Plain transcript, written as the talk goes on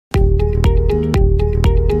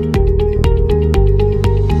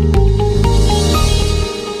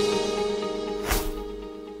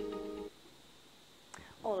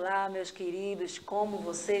meus queridos, como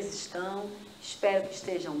vocês estão? Espero que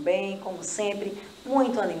estejam bem, como sempre,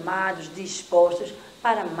 muito animados, dispostos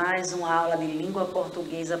para mais uma aula de língua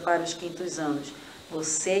portuguesa para os quintos anos.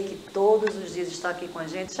 Você que todos os dias está aqui com a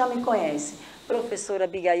gente já me conhece, professora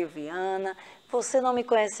Abigail Viana. Você não me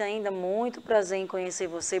conhece ainda, muito prazer em conhecer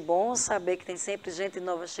você, bom saber que tem sempre gente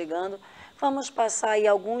nova chegando. Vamos passar aí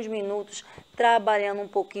alguns minutos trabalhando um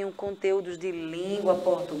pouquinho conteúdos de língua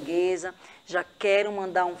portuguesa. Já quero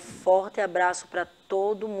mandar um forte abraço para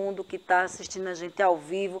todo mundo que está assistindo a gente ao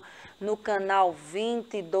vivo no canal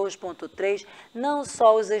 22.3, não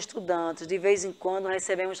só os estudantes, de vez em quando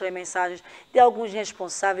recebemos também mensagens de alguns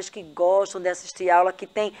responsáveis que gostam de assistir aula, que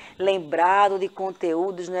têm lembrado de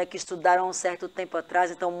conteúdos, né, que estudaram há um certo tempo atrás.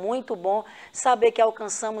 Então, muito bom saber que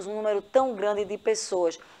alcançamos um número tão grande de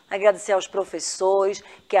pessoas. Agradecer aos professores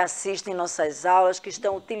que assistem nossas aulas, que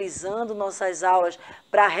estão utilizando nossas aulas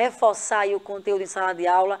para reforçar aí o conteúdo em sala de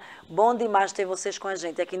aula. Bom demais ter vocês com a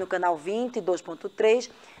gente aqui no canal 22.3.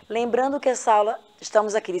 Lembrando que essa aula,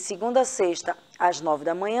 estamos aqui de segunda a sexta, às 9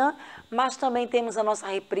 da manhã, mas também temos a nossa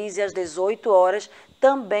reprise às 18 horas,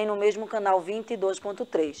 também no mesmo canal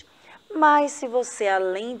 22.3. Mas se você,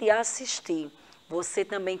 além de assistir, você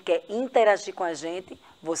também quer interagir com a gente,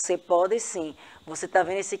 você pode sim. Você está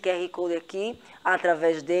vendo esse QR Code aqui?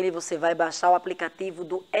 Através dele você vai baixar o aplicativo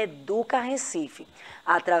do Educa Recife.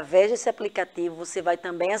 Através desse aplicativo você vai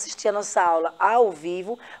também assistir a nossa aula ao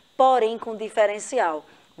vivo, porém com diferencial.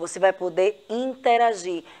 Você vai poder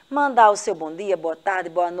interagir, mandar o seu bom dia, boa tarde,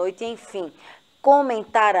 boa noite, enfim,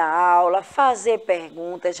 comentar a aula, fazer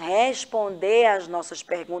perguntas, responder às nossas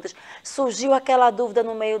perguntas. Surgiu aquela dúvida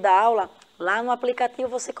no meio da aula? Lá no aplicativo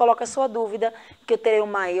você coloca a sua dúvida, que eu terei o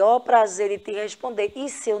maior prazer de te responder. E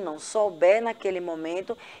se eu não souber naquele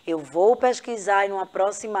momento, eu vou pesquisar e numa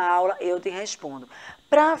próxima aula eu te respondo.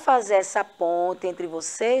 Para fazer essa ponte entre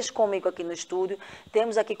vocês comigo aqui no estúdio,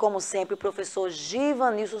 temos aqui, como sempre, o professor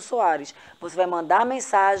GIVANILSON Soares. Você vai mandar a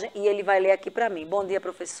mensagem e ele vai ler aqui para mim. Bom dia,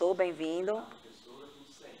 professor, bem-vindo.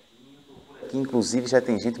 Aqui, inclusive, já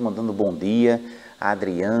tem gente mandando bom dia.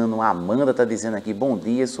 Adriano, a Amanda está dizendo aqui, bom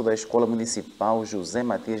dia, sou da Escola Municipal José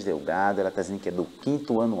Matias Delgado. Ela está dizendo que é do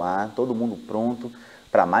 5º ano A, todo mundo pronto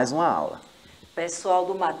para mais uma aula. Pessoal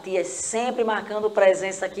do Matias sempre marcando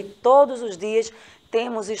presença aqui todos os dias.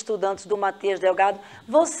 Temos estudantes do Matias Delgado.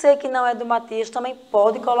 Você que não é do Matias também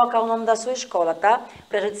pode colocar o nome da sua escola, tá?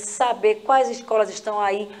 Para a gente saber quais escolas estão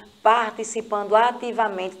aí participando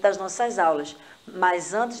ativamente das nossas aulas.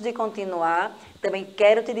 Mas antes de continuar, também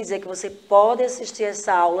quero te dizer que você pode assistir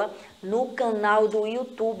essa aula no canal do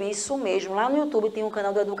YouTube, isso mesmo, lá no YouTube tem um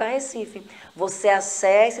canal do Educa Recife. Você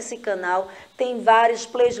acessa esse canal, tem várias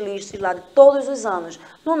playlists lá de todos os anos.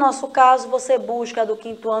 No nosso caso, você busca a do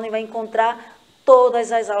 5º ano e vai encontrar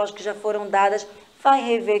todas as aulas que já foram dadas, vai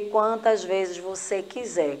rever quantas vezes você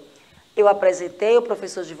quiser. Eu apresentei o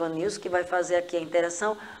professor GIVANILSON, que vai fazer aqui a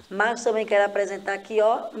interação, mas também quero apresentar aqui,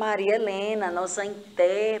 ó, Maria Helena, nossa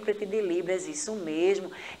intérprete de Libras, isso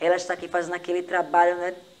mesmo. Ela está aqui fazendo aquele trabalho,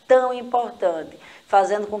 né, tão importante,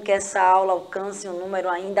 fazendo com que essa aula alcance um número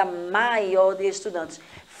ainda maior de estudantes.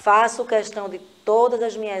 Faço questão de todas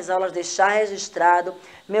as minhas aulas deixar registrado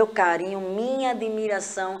meu carinho, minha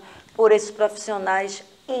admiração por esses profissionais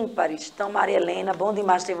ímpares. Então, Maria Helena, bom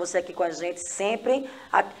demais ter você aqui com a gente, sempre.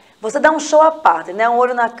 Você dá um show à parte, né? Um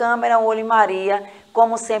olho na câmera, um olho em Maria,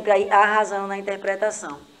 como sempre aí arrasando na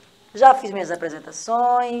interpretação. Já fiz minhas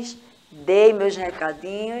apresentações, dei meus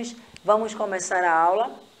recadinhos, vamos começar a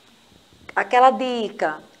aula. Aquela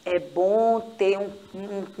dica, é bom ter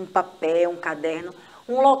um papel, um caderno,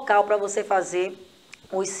 um local para você fazer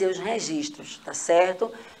os seus registros, tá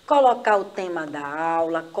certo? Colocar o tema da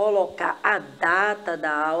aula, colocar a data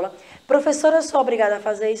da aula. Professora, eu sou obrigada a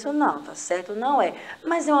fazer isso? Não, tá certo? Não é.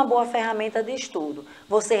 Mas é uma boa ferramenta de estudo.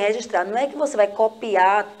 Você registrar, não é que você vai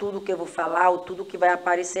copiar tudo que eu vou falar ou tudo que vai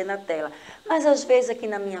aparecer na tela. Mas às vezes aqui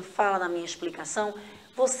na minha fala, na minha explicação,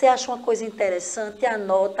 você acha uma coisa interessante,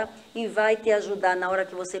 anota e vai te ajudar na hora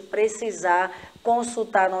que você precisar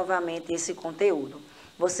consultar novamente esse conteúdo.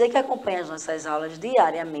 Você que acompanha as nossas aulas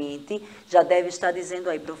diariamente já deve estar dizendo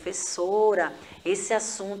aí, professora, esse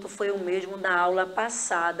assunto foi o mesmo da aula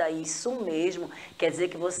passada, isso mesmo. Quer dizer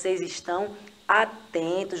que vocês estão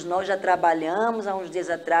atentos, nós já trabalhamos há uns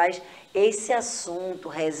dias atrás esse assunto,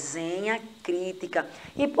 resenha crítica.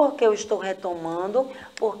 E por que eu estou retomando?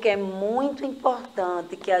 Porque é muito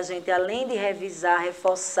importante que a gente, além de revisar,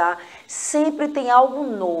 reforçar, sempre tem algo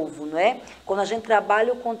novo, não é? Quando a gente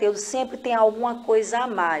trabalha o conteúdo, sempre tem alguma coisa a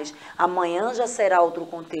mais. Amanhã já será outro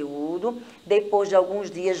conteúdo, depois de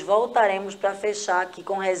alguns dias voltaremos para fechar aqui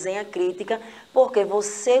com resenha crítica, porque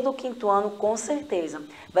você do 5º ano, com certeza,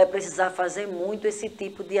 vai precisar fazer muito esse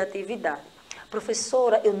tipo de atividade.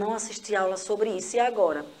 Professora, eu não assisti aula sobre isso, e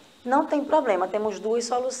agora? Não tem problema, temos duas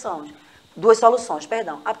soluções.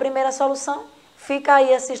 A primeira solução, fica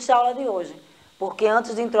aí e assiste a aula de hoje, porque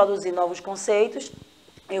antes de introduzir novos conceitos,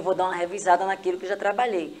 eu vou dar uma revisada naquilo que já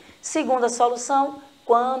trabalhei. Segunda solução,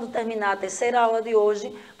 quando terminar a terceira aula de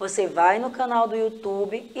hoje, você vai no canal do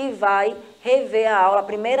YouTube e vai rever a aula, a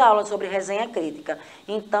primeira aula sobre resenha crítica.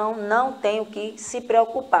 Então, não tem o que se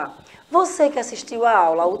preocupar. Você que assistiu a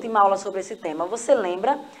aula, a última aula sobre esse tema, você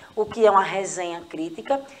lembra o que é uma resenha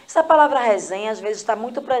crítica? Essa palavra resenha, às vezes, está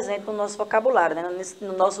muito presente no nosso vocabulário, né?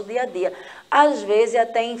 No nosso dia a dia. Às vezes,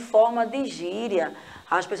 até em forma de gíria.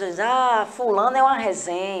 As pessoas dizem, fulano é uma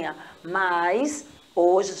resenha, mas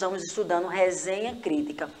hoje estamos estudando resenha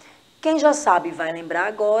crítica. Quem já sabe vai lembrar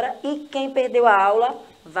agora e quem perdeu a aula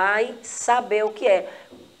vai saber o que é.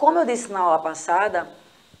 Como eu disse na aula passada,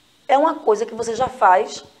 é uma coisa que você já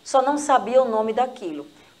faz, só não sabia o nome daquilo.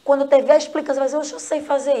 Quando teve a explicação, você vai dizer, eu sei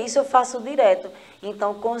fazer isso, eu faço direto.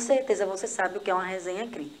 Então, com certeza, você sabe o que é uma resenha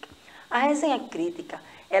crítica. A resenha crítica,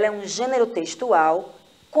 ela é um gênero textual.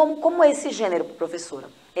 Como é esse gênero, professora?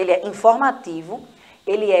 Ele é informativo,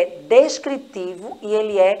 ele é descritivo e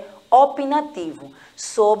ele é opinativo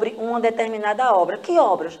sobre uma determinada obra. Que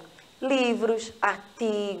obras? Livros,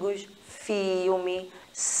 artigos, filme,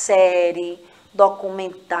 série,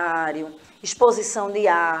 documentário, exposição de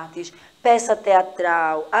artes, peça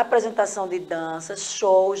teatral, apresentação de danças,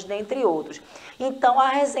 shows, dentre outros. Então, a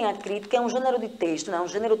resenha crítica é um gênero de texto, né? Um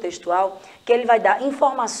gênero textual que ele vai dar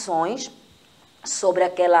informações sobre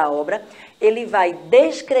aquela obra, ele vai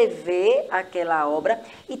descrever aquela obra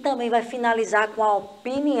e também vai finalizar com a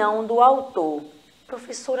opinião do autor.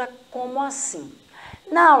 Professora, como assim?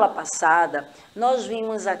 Na aula passada, nós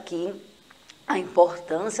vimos aqui a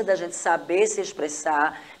importância da gente saber se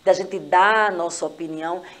expressar, da gente dar a nossa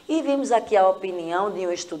opinião, e vimos aqui a opinião de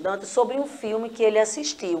um estudante sobre um filme que ele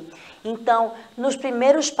assistiu. Então, nos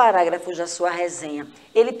primeiros parágrafos da sua resenha,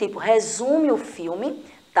 ele resume o filme,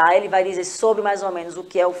 tá? Ele vai dizer sobre mais ou menos o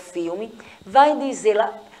que é o filme, vai dizer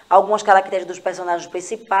lá algumas características dos personagens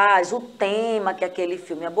principais, o tema que aquele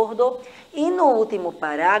filme abordou, e no último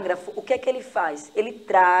parágrafo, o que é que ele faz? Ele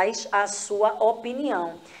traz a sua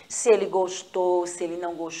opinião, se ele gostou, se ele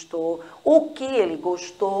não gostou, o que ele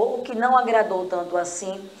gostou, o que não agradou tanto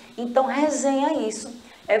assim. Então, resenha isso,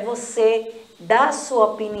 é você dar a sua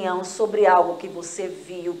opinião sobre algo que você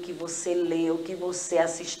viu, que você leu, que você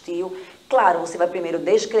assistiu. Claro, você vai primeiro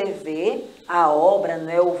descrever a obra,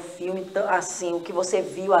 né, o filme, assim, o que você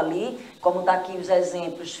viu ali, como está aqui os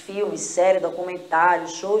exemplos, filmes, séries,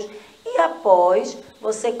 documentários, shows, e após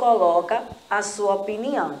você coloca a sua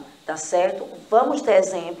opinião, tá certo? Vamos ter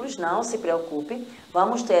exemplos, não se preocupe,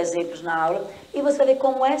 vamos ter exemplos na aula, e você vai ver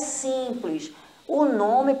como é simples. O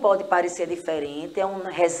nome pode parecer diferente, é uma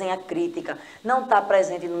resenha crítica, não está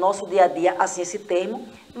presente no nosso dia a dia, assim, esse termo,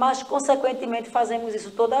 mas, consequentemente, fazemos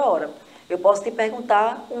isso toda hora. Eu posso te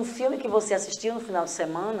perguntar um filme que você assistiu no final de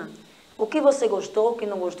semana, o que você gostou, o que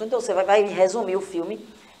não gostou, então você vai resumir o filme,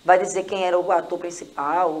 vai dizer quem era o ator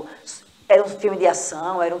principal, era um filme de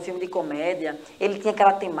ação, era um filme de comédia, ele tinha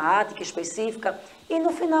aquela temática específica, e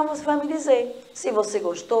no final você vai me dizer se você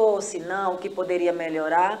gostou, se não, o que poderia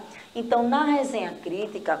melhorar. Então, na resenha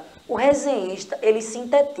crítica, o resenhista, ele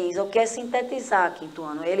sintetiza. O que é sintetizar, quinto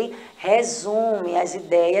ano? Ele resume as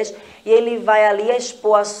ideias e ele vai ali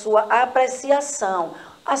expor a sua apreciação,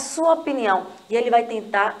 a sua opinião, e ele vai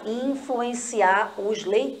tentar influenciar os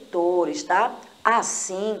leitores, tá?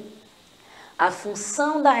 Assim, a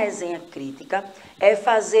função da resenha crítica é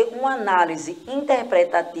fazer uma análise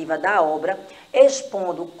interpretativa da obra,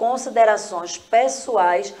 expondo considerações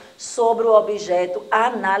pessoais sobre o objeto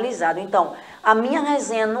analisado. Então, a minha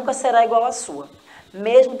resenha nunca será igual à sua.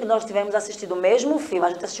 Mesmo que nós tivermos assistido o mesmo filme, a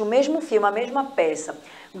gente assistiu o mesmo filme, a mesma peça,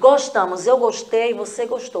 gostamos, eu gostei, você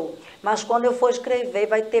gostou. Mas quando eu for escrever,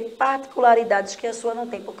 vai ter particularidades que a sua não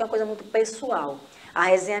tem, porque é uma coisa muito pessoal. A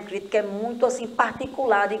resenha crítica é muito assim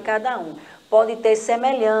particular de cada um. Pode ter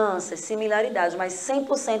semelhanças, similaridades, mas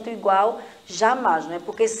 100% igual, jamais, não é?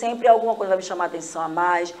 Porque sempre alguma coisa vai me chamar a atenção a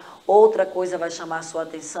mais, outra coisa vai chamar a sua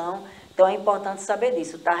atenção. Então, é importante saber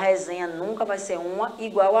disso, tá? A resenha nunca vai ser uma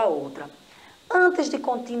igual à outra. Antes de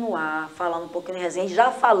continuar falando um pouquinho de resenha, já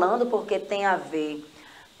falando porque tem a ver,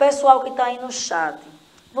 pessoal que está aí no chat,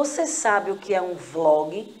 você sabe o que é um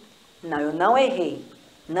vlog? Não, eu não errei,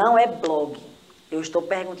 não é blog. Eu estou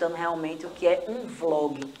perguntando realmente o que é um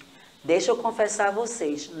vlog. Deixa eu confessar a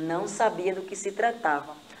vocês, não sabia do que se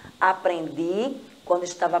tratava. Aprendi quando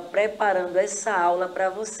estava preparando essa aula para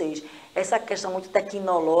vocês. Essa questão muito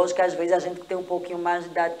tecnológica, às vezes a gente tem um pouquinho mais de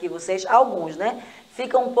idade que vocês, alguns, né?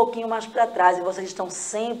 Ficam um pouquinho mais para trás e vocês estão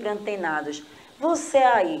sempre antenados. Você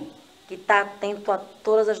aí, que está atento a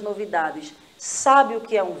todas as novidades, sabe o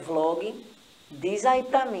que é um vlog? Diz aí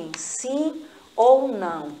para mim, sim ou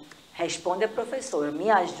não. Responde a professora, me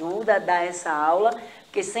ajuda a dar essa aula,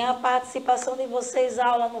 porque sem a participação de vocês a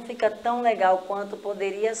aula não fica tão legal quanto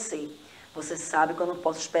poderia ser. Você sabe que eu não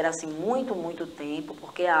posso esperar assim muito tempo,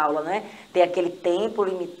 porque a aula, né, tem aquele tempo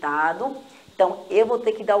limitado. Então, eu vou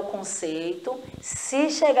ter que dar o conceito.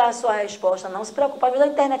 Se chegar a sua resposta, não se preocupe. Às vezes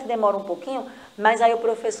a internet demora um pouquinho, mas aí o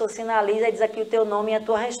professor sinaliza e diz aqui o teu nome e a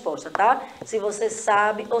tua resposta, tá? Se você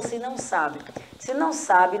sabe ou se não sabe. Se não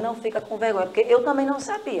sabe, não fica com vergonha, porque eu também não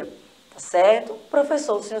sabia, tá certo?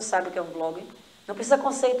 Professor, o senhor sabe o que é um vlog? Não precisa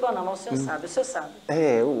conceituar não, mas o senhor sabe, o senhor sabe.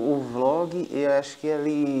 O vlog, eu acho que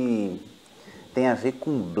ele tem a ver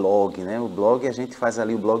com blog, né? O blog, a gente faz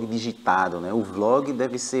ali o blog digitado, né? O vlog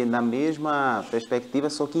deve ser na mesma perspectiva,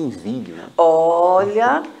 só que em vídeo, né?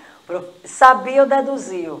 Olha, sabia ou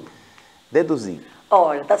deduziu? Deduzir.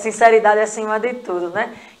 Olha, tá sinceridade acima de tudo,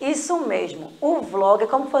 né? Isso mesmo, o vlog é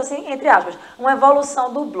como se fosse, entre aspas, uma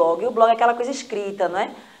evolução do blog. E o blog é aquela coisa escrita,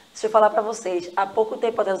 né? Deixa eu falar para vocês, há pouco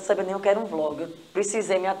tempo eu não sabia nem o que era um vlog, eu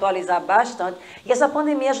precisei me atualizar bastante. E essa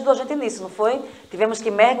pandemia ajudou a gente nisso, não foi? Tivemos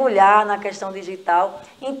que mergulhar na questão digital.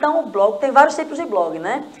 Então o blog, tem vários tipos de blog,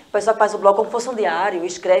 né? O pessoal faz o blog como se fosse um diário,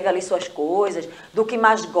 escreve ali suas coisas, do que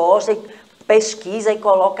mais gosta, pesquisa e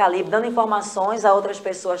coloca ali, dando informações a outras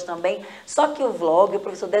pessoas também. Só que o vlog, o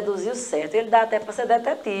professor deduziu certo, ele dá até para ser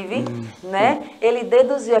detetive, né? Ele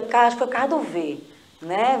deduziu, acho que foi o caso do V.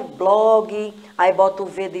 Né? Blog, aí bota o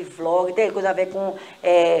V de vlog, tem coisa a ver com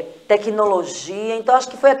tecnologia, então acho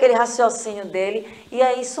que foi aquele raciocínio dele, e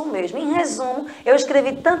é isso mesmo. Em resumo, eu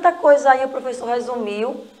escrevi tanta coisa aí, o professor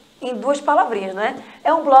resumiu em 2 palavrinhas, né?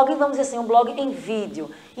 É um blog, vamos dizer assim, um blog em vídeo.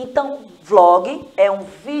 Então, vlog é um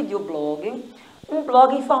videoblog, um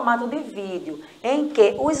blog em formato de vídeo, em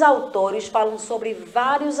que os autores falam sobre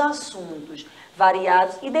vários assuntos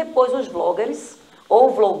variados, e depois os vloggers ou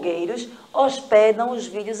vlogueiros hospedam os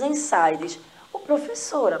vídeos em sites. Ô,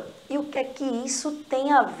 professora, e o que é que isso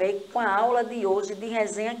tem a ver com a aula de hoje de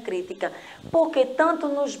resenha crítica? Porque tanto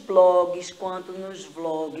nos blogs quanto nos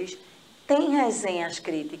vlogs tem resenhas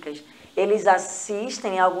críticas. Eles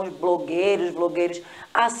assistem, alguns blogueiros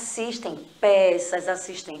assistem peças,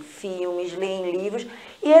 assistem filmes, leem livros,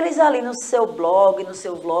 e eles ali no seu blog, no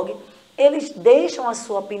seu vlog, eles deixam a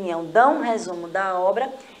sua opinião, dão um resumo da obra,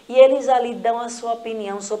 e eles ali dão a sua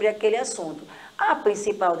opinião sobre aquele assunto. A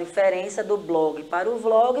principal diferença do blog para o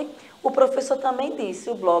vlog, o professor também disse,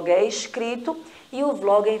 o blog é escrito e o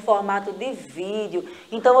vlog é em formato de vídeo.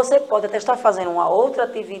 Então, você pode até estar fazendo uma outra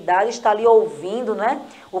atividade, estar ali ouvindo, né,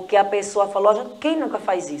 o que a pessoa falou. Quem nunca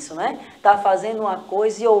faz isso, né? Está fazendo uma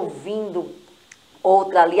coisa e ouvindo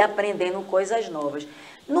outra ali, aprendendo coisas novas.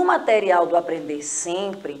 No material do Aprender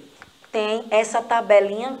Sempre, tem essa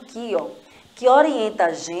tabelinha aqui, ó, que orienta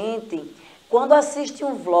a gente quando assiste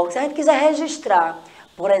um vlog. Se a gente quiser registrar,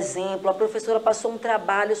 por exemplo, a professora passou um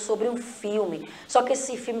trabalho sobre um filme, só que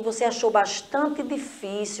esse filme você achou bastante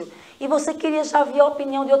difícil e você queria já ver a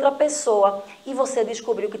opinião de outra pessoa, e você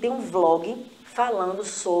descobriu que tem um vlog falando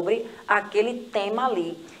sobre aquele tema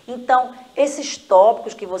ali. Então, esses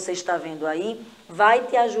tópicos que você está vendo aí vai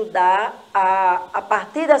te ajudar a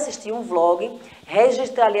partir de assistir um vlog,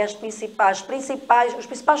 registrar ali os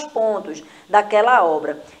principais pontos daquela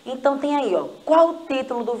obra. Então, tem aí, ó, qual o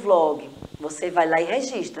título do vlog? Você vai lá e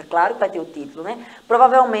registra, claro que vai ter o título, né?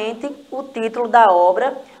 Provavelmente o título da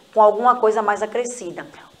obra com alguma coisa mais acrescida.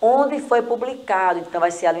 Onde foi publicado? Então,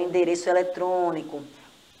 vai ser ali o endereço eletrônico.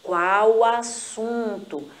 Qual o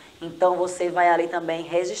assunto? Então, você vai ali também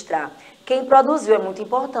registrar. Quem produziu é muito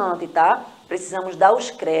importante, tá? Precisamos dar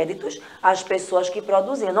os créditos às pessoas que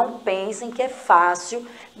produziram. Não pensem que é fácil,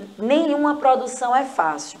 nenhuma produção é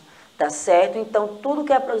fácil, tá certo? Então, tudo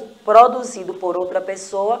que é produzido por outra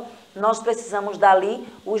pessoa, nós precisamos dar ali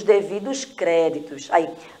os devidos créditos. Aí,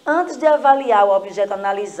 antes de avaliar o objeto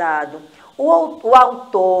analisado, o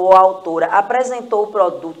autor ou a autora apresentou o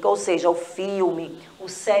produto, ou seja, o filme, o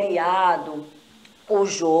seriado, o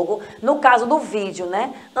jogo. No caso do vídeo,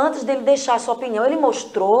 né? Antes dele deixar a sua opinião, ele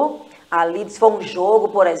mostrou ali, se for um jogo,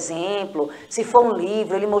 por exemplo, se for um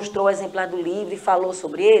livro, ele mostrou o exemplar do livro e falou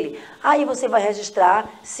sobre ele, aí você vai registrar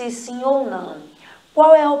se sim ou não.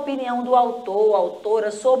 Qual é a opinião do autor,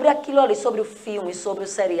 autora, sobre aquilo ali, sobre o filme, sobre o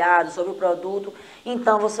seriado, sobre o produto?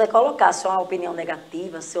 Então, você vai colocar se é uma opinião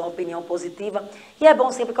negativa, se é uma opinião positiva. E é bom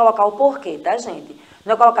sempre colocar o porquê, tá, gente?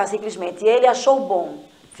 Não é colocar simplesmente, ele achou bom.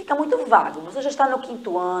 Fica muito vago. Você já está no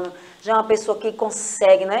 5º ano, já é uma pessoa que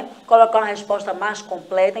consegue, né, colocar uma resposta mais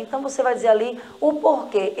completa. Então, você vai dizer ali o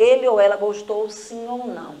porquê, ele ou ela gostou sim ou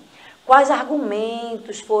não. Quais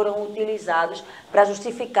argumentos foram utilizados para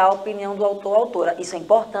justificar a opinião do autor ou autora? Isso é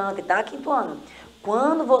importante, tá, 5º ano?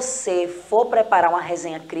 Quando você for preparar uma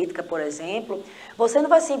resenha crítica, por exemplo, você não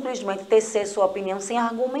vai simplesmente tecer sua opinião sem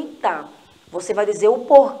argumentar. Você vai dizer o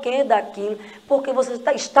porquê daquilo, porque você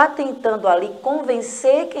está tentando ali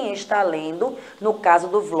convencer quem está lendo, no caso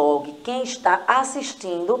do vlog, quem está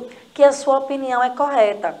assistindo, que a sua opinião é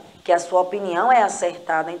correta, que a sua opinião é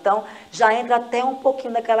acertada. Então, já entra até um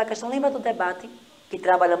pouquinho daquela questão. Lembra do debate que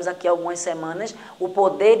trabalhamos aqui há algumas semanas? O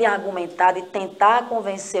poder de argumentar, de tentar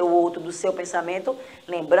convencer o outro do seu pensamento,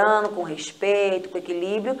 lembrando, com respeito, com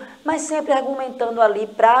equilíbrio, mas sempre argumentando ali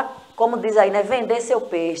para, como diz aí, né, vender seu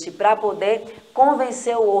peixe, para poder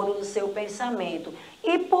convencer o outro do seu pensamento.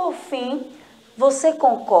 E, por fim, você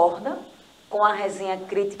concorda com a resenha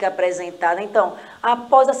crítica apresentada? Então,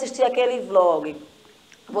 após assistir aquele vlog,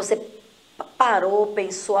 você parou,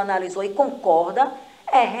 pensou, analisou e concorda?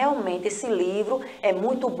 Realmente, esse livro é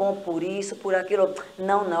muito bom por isso, por aquilo.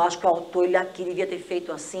 Não, acho que o autor ele aqui devia ter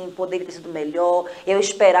feito assim, poderia ter sido melhor, eu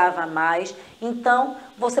esperava mais. Então,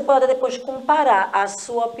 você pode depois comparar a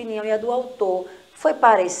sua opinião e a do autor. Foi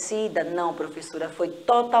parecida? Não, professora, foi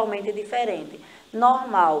totalmente diferente.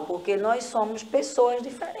 Normal, porque nós somos pessoas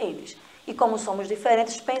diferentes. E como somos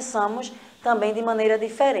diferentes, pensamos também de maneira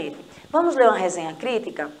diferente. Vamos ler uma resenha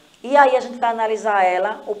crítica? E aí a gente vai analisar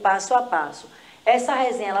ela o passo a passo. Essa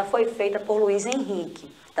resenha ela foi feita por Luiz Henrique,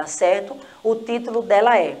 tá certo? O título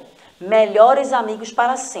dela é Melhores Amigos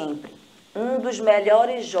para Sempre, um dos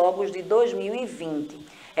melhores jogos de 2020.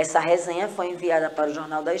 Essa resenha foi enviada para o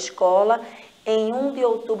Jornal da Escola em 1 de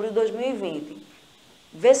outubro de 2020.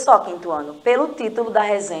 Vê só, 5º ano, pelo título da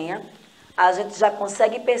resenha, a gente já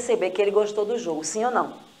consegue perceber que ele gostou do jogo, sim ou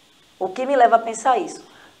não? O que me leva a pensar isso?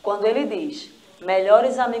 Quando ele diz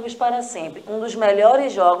Melhores Amigos para Sempre, um dos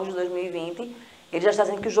melhores jogos de 2020, ele já está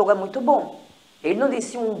dizendo que o jogo é muito bom. Ele não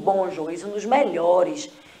disse um bom jogo, ele disse um dos melhores.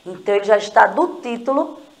 Então, ele já está do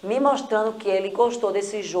título me mostrando que ele gostou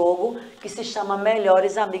desse jogo que se chama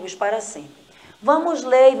Melhores Amigos para Sempre. Vamos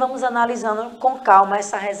ler e vamos analisando com calma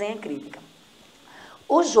essa resenha crítica.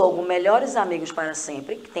 O jogo Melhores Amigos para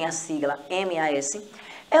Sempre, que tem a sigla MAS,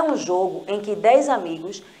 é um jogo em que 10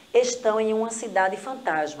 amigos estão em uma cidade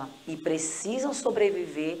fantasma e precisam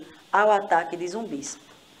sobreviver ao ataque de zumbis.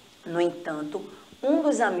 No entanto, um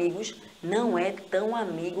dos amigos não é tão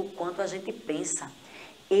amigo quanto a gente pensa.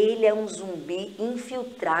 Ele é um zumbi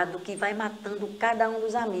infiltrado que vai matando cada um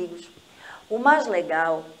dos amigos. O mais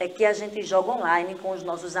legal é que a gente joga online com os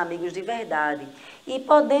nossos amigos de verdade e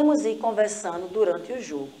podemos ir conversando durante o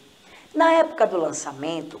jogo. Na época do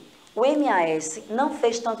lançamento, o MAS não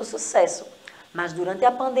fez tanto sucesso, mas durante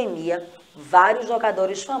a pandemia, vários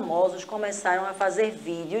jogadores famosos começaram a fazer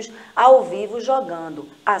vídeos ao vivo jogando.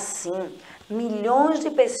 Assim, milhões de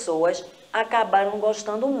pessoas acabaram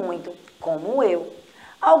gostando muito, como eu.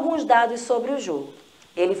 Alguns dados sobre o jogo.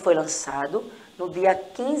 Ele foi lançado no dia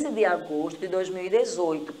 15 de agosto de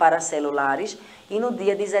 2018 para celulares e no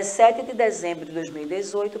dia 17 de dezembro de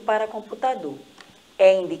 2018 para computador.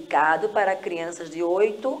 É indicado para crianças de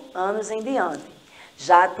 8 anos em diante.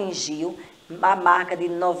 Já atingiu a marca de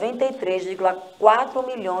 93,4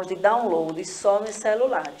 milhões de downloads só nos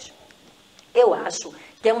celulares. Eu acho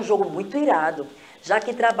que é um jogo muito irado, já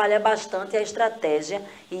que trabalha bastante a estratégia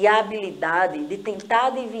e a habilidade de tentar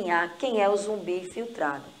adivinhar quem é o zumbi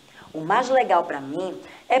infiltrado. O mais legal para mim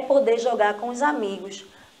é poder jogar com os amigos.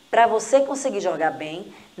 Para você conseguir jogar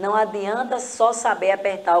bem, não adianta só saber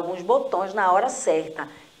apertar alguns botões na hora certa.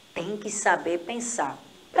 Tem que saber pensar.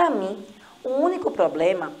 Para mim, o único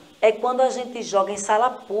problema é quando a gente joga em sala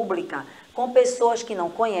pública, com pessoas que não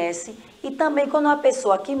conhecem, e também quando uma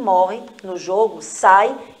pessoa que morre no jogo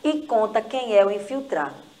sai e conta quem é o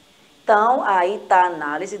infiltrado. Então, aí está a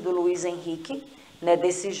análise do Luiz Henrique, né,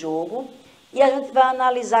 desse jogo, e a gente vai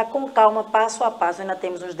analisar com calma, passo a passo. Ainda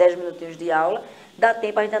temos uns 10 minutinhos de aula, dá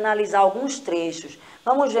tempo a gente analisar alguns trechos.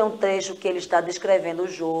 Vamos ver um trecho que ele está descrevendo o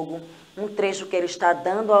jogo, um trecho que ele está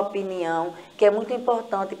dando a opinião, que é muito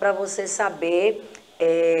importante para você saber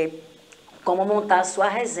como montar a sua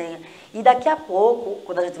resenha. E daqui a pouco,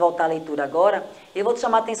 quando a gente voltar à leitura agora, eu vou te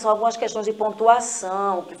chamar a atenção a algumas questões de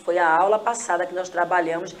pontuação, que foi a aula passada que nós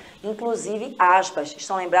trabalhamos, inclusive aspas.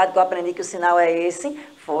 Estão lembrados que eu aprendi que o sinal é esse?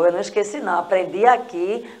 Foi, eu não esqueci não, aprendi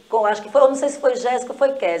aqui, acho que foi, eu não sei se foi Jéssica ou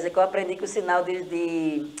foi Kézia, que eu aprendi que o sinal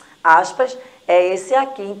de aspas é esse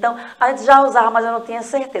aqui. Então, a gente já usava, mas eu não tinha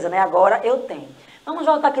certeza, né? Agora eu tenho. Vamos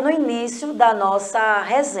voltar aqui no início da nossa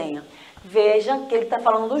resenha. Veja que ele está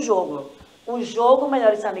falando do jogo. O jogo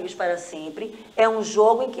Melhores Amigos para Sempre é um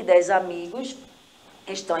jogo em que 10 amigos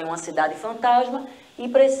estão em uma cidade fantasma e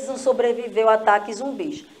precisam sobreviver ao ataque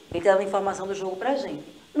zumbis. Ele está dando informação do jogo para a gente.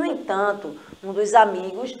 No entanto, um dos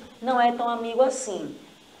amigos não é tão amigo assim.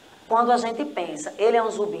 Quando a gente pensa, ele é um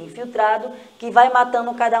zumbi infiltrado que vai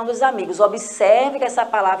matando cada um dos amigos. Observe que essa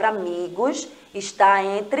palavra amigos está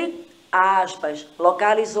entre aspas.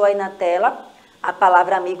 Localizou aí na tela a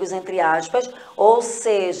palavra amigos entre aspas, ou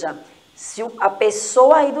seja, se a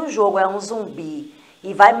pessoa aí do jogo é um zumbi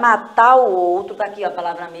e vai matar o outro, tá aqui ó, a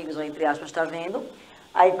palavra amigos, ó, entre aspas, tá vendo?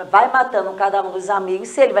 Aí vai matando cada um dos amigos,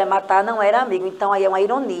 se ele vai matar, não era amigo. Então, aí é uma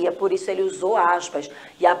ironia, por isso ele usou aspas.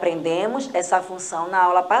 E aprendemos essa função na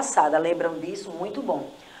aula passada, lembram disso? Muito bom.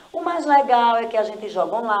 O mais legal é que a gente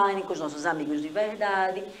joga online com os nossos amigos de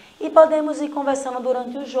verdade e podemos ir conversando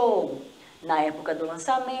durante o jogo. Na época do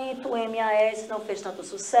lançamento, o MAS não fez tanto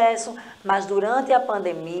sucesso, mas durante a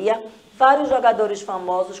pandemia, vários jogadores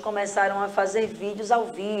famosos começaram a fazer vídeos ao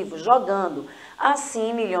vivo, jogando.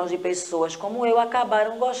 Assim, milhões de pessoas como eu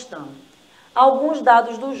acabaram gostando. Alguns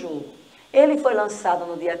dados do jogo. Ele foi lançado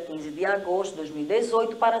no dia 15 de agosto de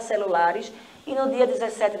 2018 para celulares e no dia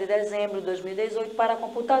 17 de dezembro de 2018 para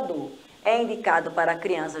computador. É indicado para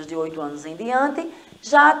crianças de 8 anos em diante,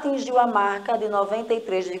 já atingiu a marca de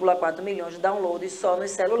 93,4 milhões de downloads só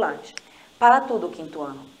nos celulares. Para tudo o quinto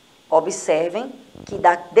ano. Observem que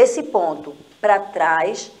desse ponto para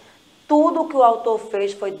trás, tudo que o autor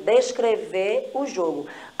fez foi descrever o jogo,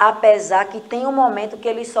 apesar que tem um momento que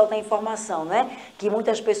ele solta a informação, né? Que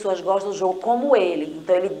muitas pessoas gostam do jogo como ele,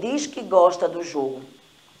 então ele diz que gosta do jogo.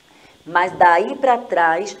 Mas daí para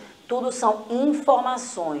trás, tudo são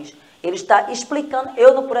informações. Ele está explicando,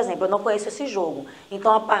 por exemplo, eu não conheço esse jogo.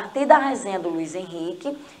 Então, a partir da resenha do Luiz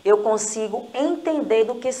Henrique, eu consigo entender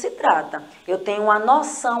do que se trata. Eu tenho uma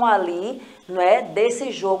noção ali, não é,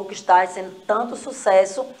 desse jogo que está sendo tanto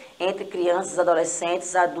sucesso entre crianças,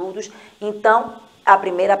 adolescentes, adultos. Então, a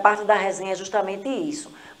primeira parte da resenha é justamente isso.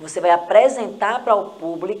 Você vai apresentar para o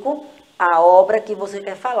público a obra que você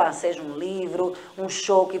quer falar, seja um livro, um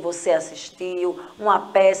show que você assistiu, uma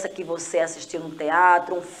peça que você assistiu no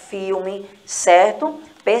teatro, um filme, certo?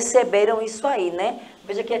 Perceberam isso aí, né?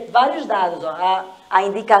 Veja aqui vários dados, ó, a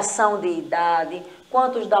indicação de idade,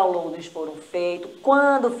 quantos downloads foram feitos,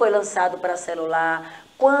 quando foi lançado para celular,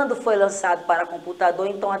 quando foi lançado para computador.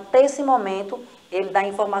 Então, até esse momento, ele dá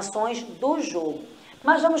informações do jogo.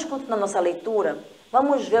 Mas vamos continuar nossa leitura?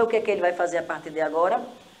 Vamos ver o que é que ele vai fazer a partir de agora?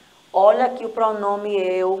 Olha aqui o pronome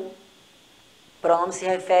eu, o pronome se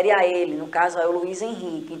refere a ele, no caso é o Luiz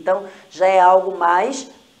Henrique, então já é algo mais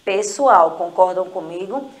pessoal, concordam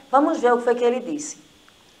comigo? Vamos ver o que foi que ele disse.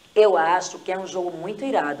 Eu acho que é um jogo muito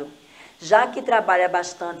irado, já que trabalha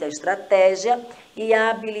bastante a estratégia e a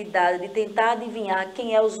habilidade de tentar adivinhar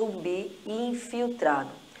quem é o zumbi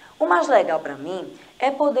infiltrado. O mais legal para mim é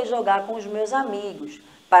poder jogar com os meus amigos.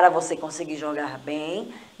 Para você conseguir jogar bem,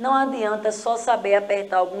 não adianta só saber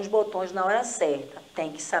apertar alguns botões na hora certa. Tem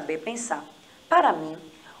que saber pensar. Para mim,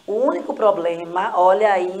 o único problema,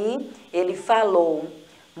 olha aí, ele falou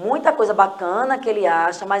muita coisa bacana que ele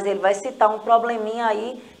acha, mas ele vai citar um probleminha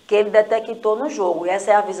aí que ele detectou no jogo. E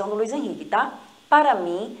essa é a visão do Luiz Henrique, tá? Para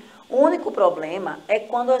mim, o único problema é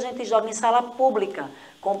quando a gente joga em sala pública,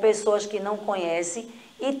 com pessoas que não conhecem,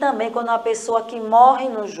 e também quando a pessoa que morre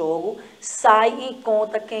no jogo sai e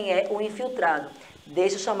conta quem é o infiltrado.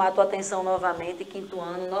 Deixa eu chamar a tua atenção novamente, quinto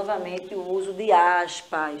ano, novamente o uso de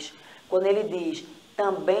aspas. Quando ele diz,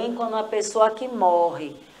 também quando a pessoa que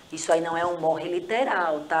morre, isso aí não é um morre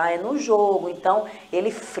literal, tá? É no jogo, então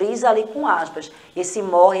ele frisa ali com aspas. Esse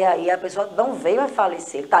morre aí, a pessoa não veio a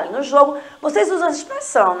falecer, tá ali no jogo. Vocês usam essa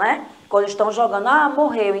expressão, né? Quando estão jogando,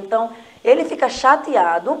 morreu. Então, ele fica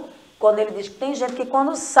chateado quando ele diz que tem gente que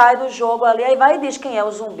quando sai do jogo ali, aí vai e diz quem é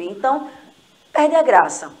o zumbi. Então, perde a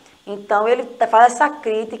graça. Então, ele faz essa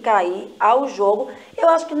crítica aí ao jogo. Eu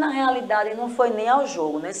acho que, na realidade, não foi nem ao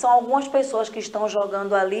jogo, né? São algumas pessoas que estão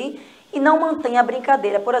jogando ali e não mantêm a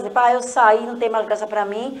brincadeira. Por exemplo, eu saí, não tem mais graça para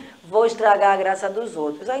mim, vou estragar a graça dos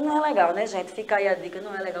outros. Aí não é legal, né, gente? Fica aí a dica,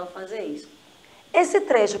 não é legal fazer isso. Esse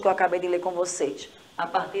trecho que eu acabei de ler com vocês, a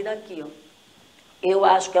partir daqui, ó, eu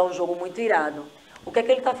acho que é um jogo muito irado. O que é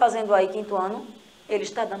que ele está fazendo aí, quinto ano? ele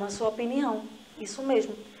está dando a sua opinião. Isso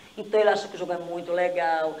mesmo. Então, ele acha que o jogo é muito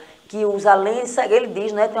legal, que os alunos, ele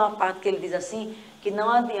diz, né, tem uma parte que ele diz assim, que não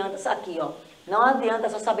adianta, isso aqui, ó, não adianta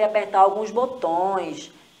só saber apertar alguns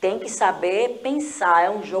botões, tem que saber pensar, é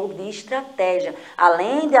um jogo de estratégia.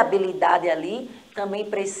 Além de habilidade ali, também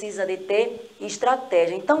precisa de ter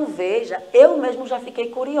estratégia. Então, veja, eu mesmo já fiquei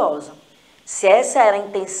curiosa. Se essa era a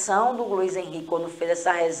intenção do Luiz Henrique quando fez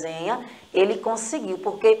essa resenha, ele conseguiu,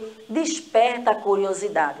 porque desperta a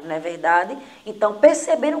curiosidade, não é verdade? Então,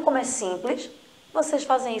 perceberam como é simples? Vocês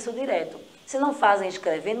fazem isso direto. Se não fazem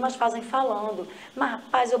escrevendo, mas fazem falando. Mas,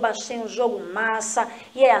 rapaz, eu baixei um jogo massa,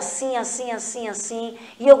 e é assim, assim, assim, assim,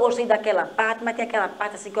 e eu gostei daquela parte, mas tem aquela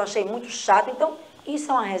parte assim que eu achei muito chata. Então,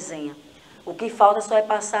 isso é uma resenha. O que falta só é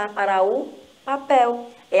passar para o papel.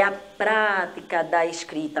 É a prática da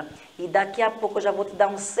escrita. E daqui a pouco eu já vou te dar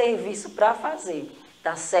um serviço para fazer,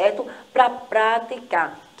 tá certo? Para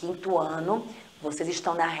praticar. 5º ano, vocês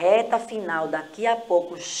estão na reta final, daqui a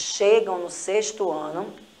pouco chegam no 6º ano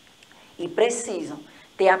e precisam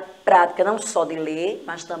ter a prática não só de ler,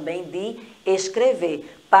 mas também de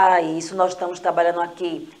escrever. Para isso, nós estamos trabalhando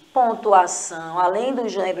aqui pontuação, além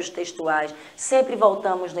dos gêneros textuais, sempre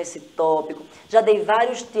voltamos nesse tópico. Já dei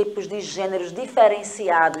vários tipos de gêneros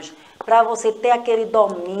diferenciados para você ter aquele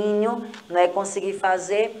domínio, né, conseguir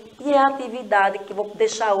fazer. E é a atividade que vou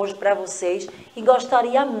deixar hoje para vocês e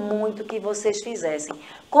gostaria muito que vocês fizessem.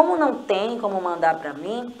 Como não tem como mandar para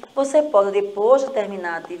mim, você pode, depois de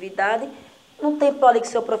terminar a atividade, no tempo ali que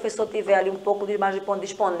seu professor tiver ali um pouco de mais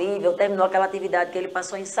disponível, terminou aquela atividade que ele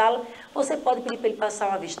passou em sala, você pode pedir para ele passar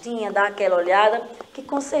uma vistinha, dar aquela olhada, que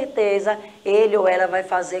com certeza ele ou ela vai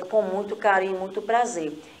fazer com muito carinho, muito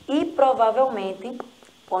prazer. E provavelmente,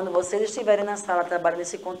 quando vocês estiverem na sala trabalhando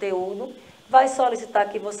esse conteúdo, vai solicitar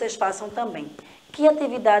que vocês façam também. Que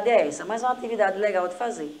atividade é essa? Mas é uma atividade legal de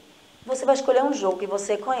fazer. Você vai escolher um jogo que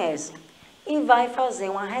você conhece e vai fazer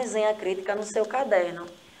uma resenha crítica no seu caderno.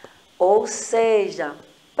 Ou seja,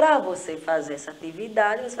 para você fazer essa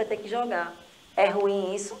atividade, você vai ter que jogar. É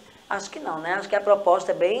ruim isso? Acho que não, né? Acho que a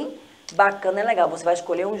proposta é bem bacana, é legal. Você vai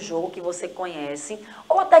escolher um jogo que você conhece,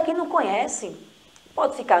 ou até que não conhece.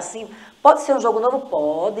 Pode ficar assim. Pode ser um jogo novo?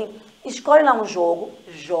 Pode. Escolhe lá um jogo,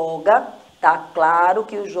 joga. Tá claro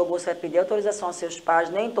que o jogo você vai pedir autorização aos seus pais.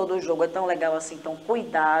 Nem todo jogo é tão legal assim, então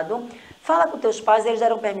cuidado. Fala com teus pais, eles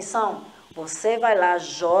deram permissão? Você vai lá,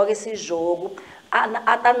 joga esse jogo,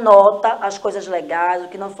 anota as coisas legais, o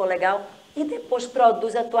que não for legal, e depois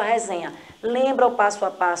produz a tua resenha. Lembra o passo a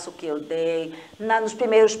passo que eu dei, nos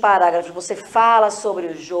primeiros parágrafos você fala sobre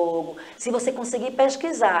o jogo, se você conseguir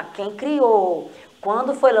pesquisar quem criou,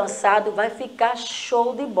 quando foi lançado, vai ficar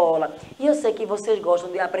show de bola. E eu sei que vocês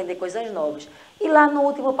gostam de aprender coisas novas. E lá no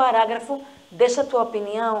último parágrafo, deixa a tua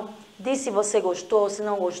opinião, diz se você gostou, se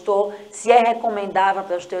não gostou, se é recomendável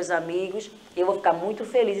para os teus amigos. Eu vou ficar muito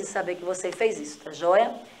feliz em saber que você fez isso, tá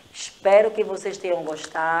joia? Espero que vocês tenham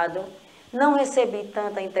gostado. Não recebi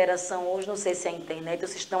tanta interação hoje, não sei se é a internet,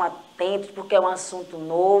 vocês estão atentos porque é um assunto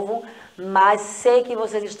novo, mas sei que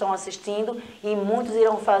vocês estão assistindo e muitos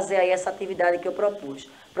irão fazer aí essa atividade que eu propus.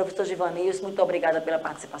 Professor Givanilson, muito obrigada pela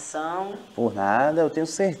participação. Por nada, eu tenho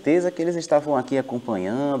certeza que eles estavam aqui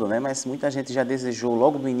acompanhando, né? Mas muita gente já desejou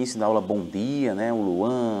logo no início da aula bom dia, né? O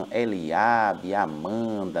Luan, Eliabe,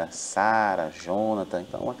 Amanda, Sara, Jonathan.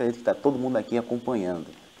 Então, eu acredito que está todo mundo aqui acompanhando.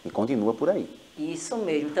 E continua por aí. Isso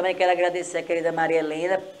mesmo. Também quero agradecer a querida Maria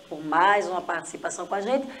Helena por mais uma participação com a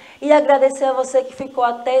gente e agradecer a você que ficou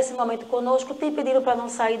até esse momento conosco. Te pediram para não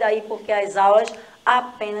sair daí porque as aulas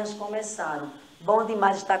apenas começaram. Bom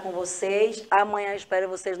demais estar com vocês. Amanhã eu espero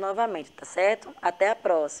vocês novamente, tá certo? Até a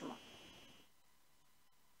próxima.